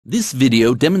This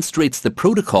video demonstrates the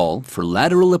protocol for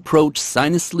lateral approach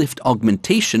sinus lift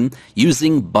augmentation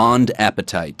using bond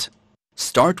apatite.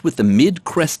 Start with a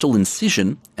mid-crestal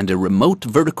incision and a remote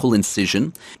vertical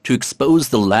incision to expose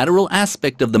the lateral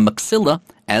aspect of the maxilla,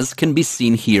 as can be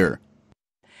seen here.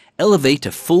 Elevate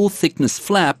a full thickness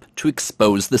flap to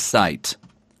expose the site.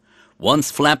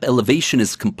 Once flap elevation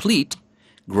is complete,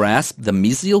 grasp the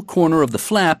mesial corner of the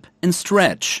flap and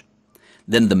stretch.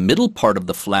 Then the middle part of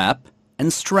the flap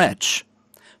and stretch,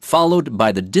 followed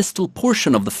by the distal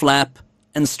portion of the flap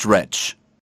and stretch.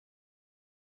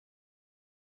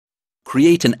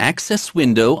 Create an access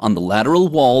window on the lateral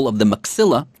wall of the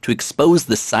maxilla to expose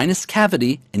the sinus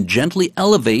cavity and gently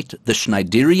elevate the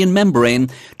Schneiderian membrane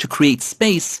to create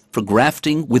space for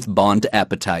grafting with bond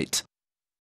apatite.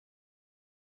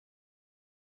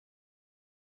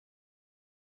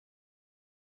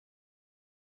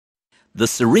 The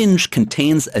syringe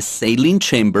contains a saline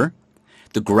chamber,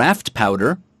 the graft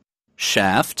powder,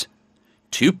 shaft,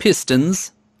 2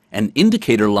 pistons, an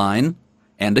indicator line,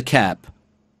 and a cap.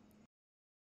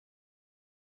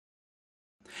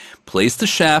 Place the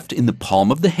shaft in the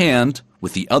palm of the hand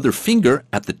with the other finger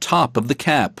at the top of the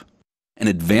cap, and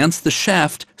advance the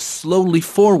shaft slowly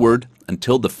forward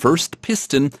until the first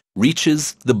piston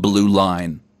reaches the blue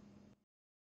line.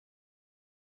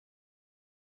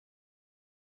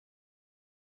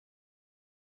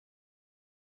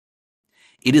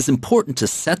 It is important to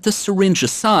set the syringe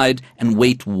aside and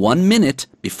wait 1 minute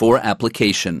before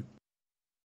application.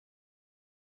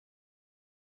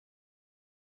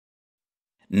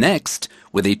 Next,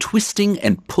 with a twisting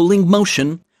and pulling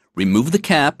motion, remove the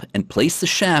cap and place the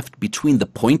shaft between the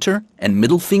pointer and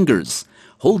middle fingers,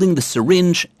 holding the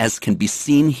syringe as can be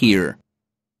seen here.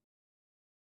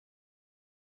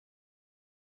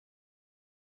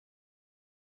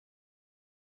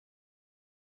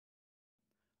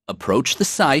 Approach the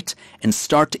site and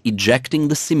start ejecting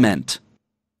the cement.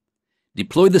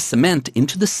 Deploy the cement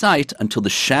into the site until the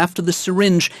shaft of the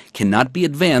syringe cannot be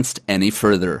advanced any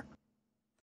further.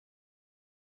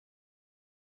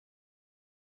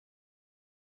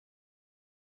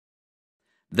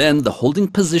 Then the holding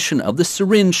position of the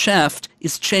syringe shaft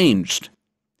is changed.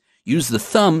 Use the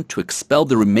thumb to expel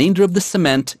the remainder of the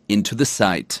cement into the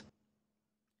site.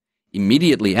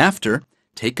 Immediately after,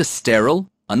 take a sterile,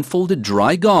 unfolded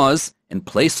dry gauze and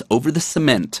place over the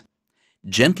cement.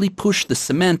 Gently push the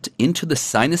cement into the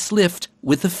sinus lift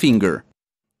with a finger.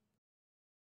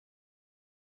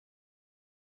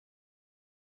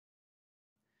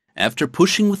 After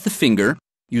pushing with the finger,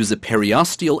 use a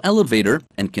periosteal elevator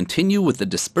and continue with the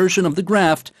dispersion of the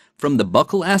graft from the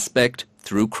buccal aspect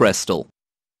through crestal.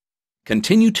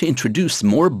 Continue to introduce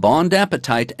more bond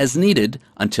apatite as needed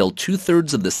until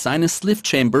 2/3 of the sinus lift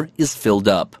chamber is filled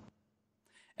up.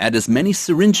 Add as many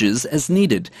syringes as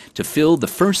needed to fill the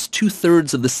first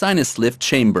 2/3 of the sinus lift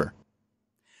chamber.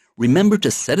 Remember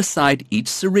to set aside each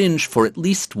syringe for at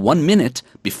least 1 minute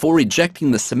before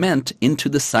ejecting the cement into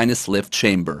the sinus lift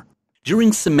chamber.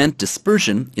 During cement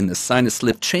dispersion in the sinus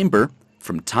lift chamber,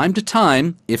 from time to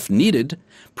time, if needed,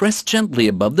 press gently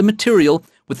above the material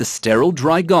with a sterile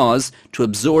dry gauze to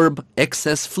absorb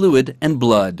excess fluid and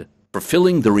blood. For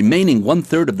filling the remaining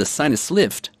 1/3 of the sinus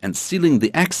lift and sealing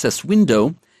the access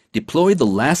window, deploy the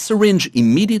last syringe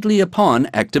immediately upon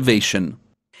activation.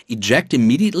 Eject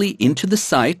immediately into the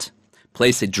site,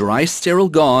 place a dry sterile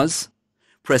gauze,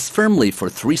 press firmly for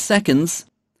 3 seconds,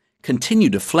 continue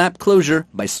to flap closure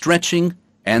by stretching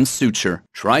and suture.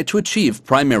 Try to achieve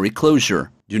primary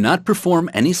closure. Do not perform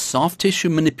any soft tissue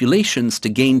manipulations to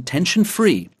gain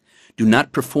tension-free. Do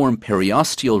not perform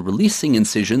periosteal releasing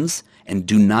incisions, and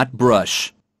do not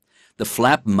brush. The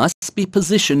flap must be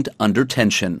positioned under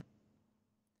tension.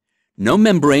 No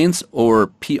membranes or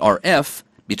PRF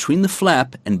between the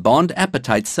flap and bond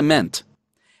apatite cement,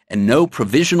 and no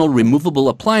provisional removable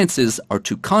appliances are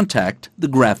to contact the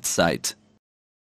graft site.